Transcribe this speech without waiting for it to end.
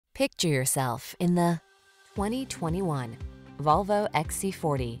Picture yourself in the 2021 Volvo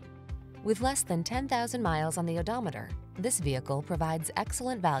XC40. With less than 10,000 miles on the odometer, this vehicle provides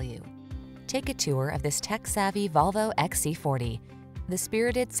excellent value. Take a tour of this tech-savvy Volvo XC40, the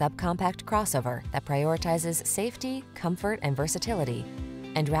spirited subcompact crossover that prioritizes safety, comfort, and versatility,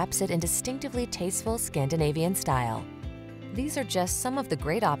 and wraps it in distinctively tasteful Scandinavian style. These are just some of the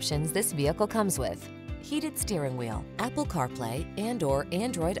great options this vehicle comes with: heated steering wheel, Apple CarPlay and/or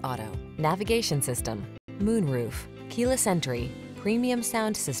Android Auto, navigation system, moonroof, keyless entry, premium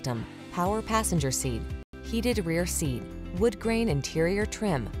sound system, power passenger seat, heated rear seat, Woodgrain Interior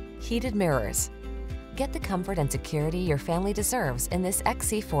Trim, heated mirrors. Get the comfort and security your family deserves in this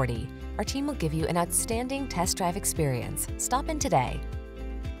XC40. Our team will give you an outstanding test drive experience. Stop in today.